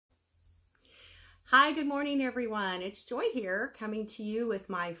Hi, good morning, everyone. It's Joy here coming to you with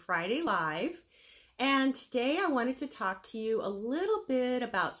my Friday Live. And today I wanted to talk to you a little bit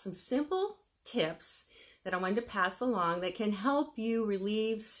about some simple tips that I wanted to pass along that can help you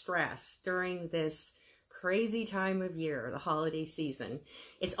relieve stress during this crazy time of year, the holiday season.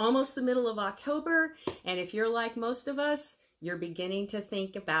 It's almost the middle of October, and if you're like most of us, you're beginning to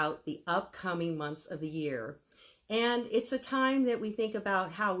think about the upcoming months of the year. And it's a time that we think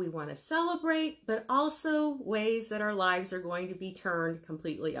about how we want to celebrate, but also ways that our lives are going to be turned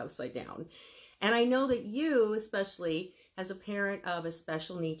completely upside down. And I know that you, especially as a parent of a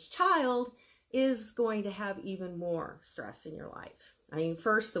special needs child, is going to have even more stress in your life. I mean,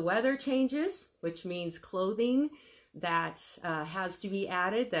 first, the weather changes, which means clothing that has to be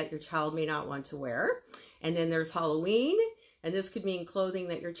added that your child may not want to wear. And then there's Halloween, and this could mean clothing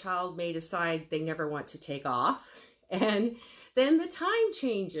that your child may decide they never want to take off. And then the time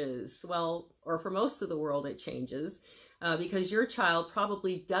changes. Well, or for most of the world, it changes because your child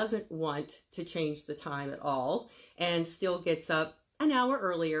probably doesn't want to change the time at all and still gets up an hour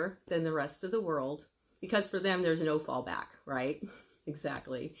earlier than the rest of the world because for them, there's no fallback, right?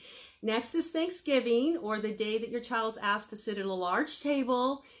 Exactly. Next is Thanksgiving, or the day that your child's asked to sit at a large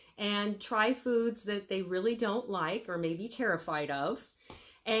table and try foods that they really don't like or may be terrified of.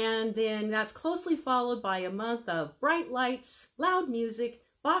 And then that's closely followed by a month of bright lights, loud music,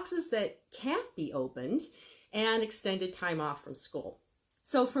 boxes that can't be opened, and extended time off from school.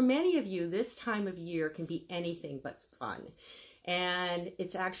 So for many of you, this time of year can be anything but fun. And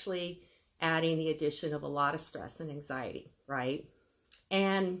it's actually adding the addition of a lot of stress and anxiety, right?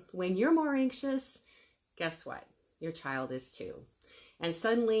 And when you're more anxious, guess what? Your child is too. And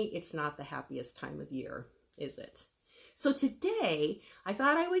suddenly it's not the happiest time of year, is it? So today, I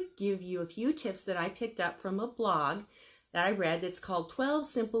thought I would give you a few tips that I picked up from a blog that I read that's called 12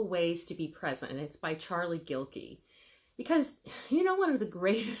 Simple Ways to Be Present, and it's by Charlie Gilkey. Because, you know, one of the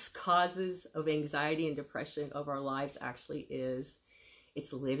greatest causes of anxiety and depression of our lives actually is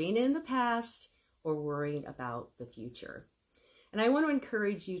it's living in the past or worrying about the future. And I want to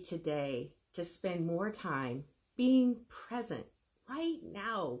encourage you today to spend more time being present right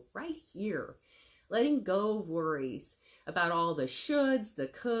now, right here, letting go of worries about all the shoulds, the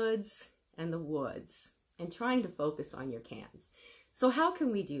coulds, and the woulds, and trying to focus on your cans. So how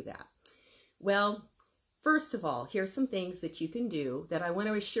can we do that? Well, first of all, here's some things that you can do that I want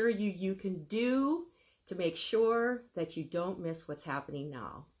to assure you you can do to make sure that you don't miss what's happening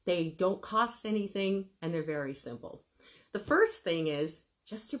now. They don't cost anything, and they're very simple. The first thing is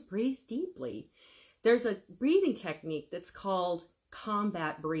just to breathe deeply. There's a breathing technique that's called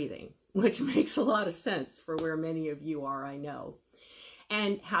combat breathing, which makes a lot of sense for where many of you are, I know.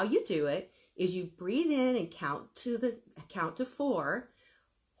 And how you do it is you breathe in and count to 4,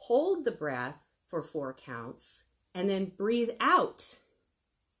 hold the breath for 4 counts, and then breathe out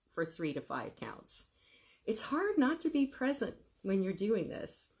for 3 to 5 counts. It's hard not to be present when you're doing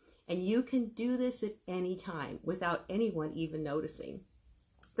this, and you can do this at any time without anyone even noticing.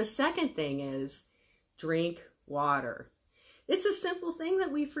 The second thing is drink water. It's a simple thing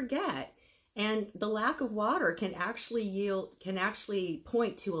that we forget, and the lack of water can actually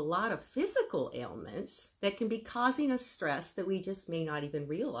point to a lot of physical ailments that can be causing us stress that we just may not even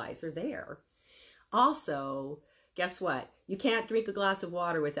realize are there. Also, guess what? You can't drink a glass of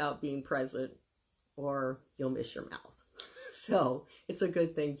water without being present, or you'll miss your mouth. So it's a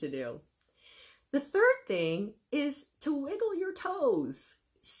good thing to do. The third thing is to wiggle your toes.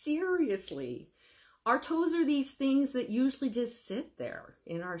 Seriously. Our toes are these things that usually just sit there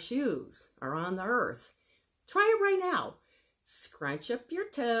in our shoes or on the earth. Try it right now. Scrunch up your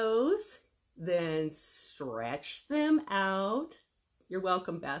toes, then stretch them out. You're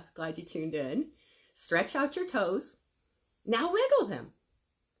welcome, Beth. Glad you tuned in. Stretch out your toes. Now wiggle them.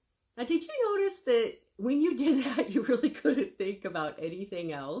 Now, did you notice that when you did that, you really couldn't think about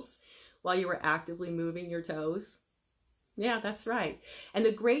anything else while you were actively moving your toes? Yeah, that's right. And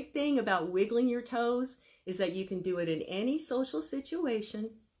the great thing about wiggling your toes is that you can do it in any social situation.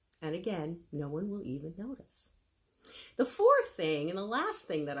 And again, no one will even notice. The fourth thing and the last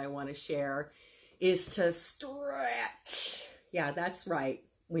thing that I want to share is to stretch. Yeah, that's right.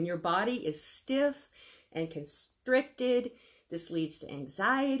 When your body is stiff and constricted, this leads to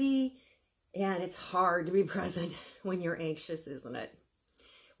anxiety, and it's hard to be present when you're anxious, isn't it?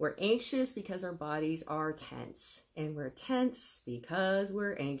 We're anxious because our bodies are tense, and we're tense because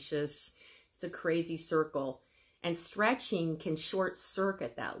we're anxious. It's a crazy circle, and stretching can short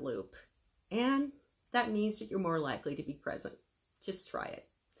circuit that loop, and that means that you're more likely to be present. Just try it.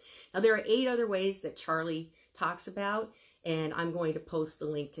 Now, there are 8 other ways that Charlie talks about, and I'm going to post the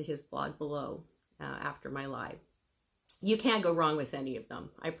link to his blog below. after my live. You can't go wrong with any of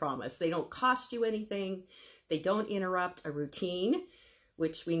them, I promise. They don't cost you anything. They don't interrupt a routine,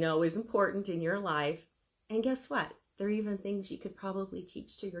 which we know is important in your life. And guess what? They're even things you could probably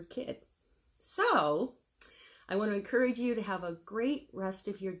teach to your kid. So I want to encourage you to have a great rest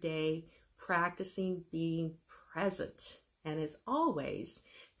of your day practicing being present. And as always,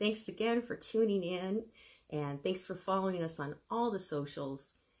 thanks again for tuning in, and thanks for following us on all the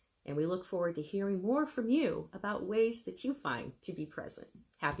socials. And we look forward to hearing more from you about ways that you find to be present.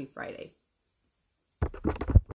 Happy Friday.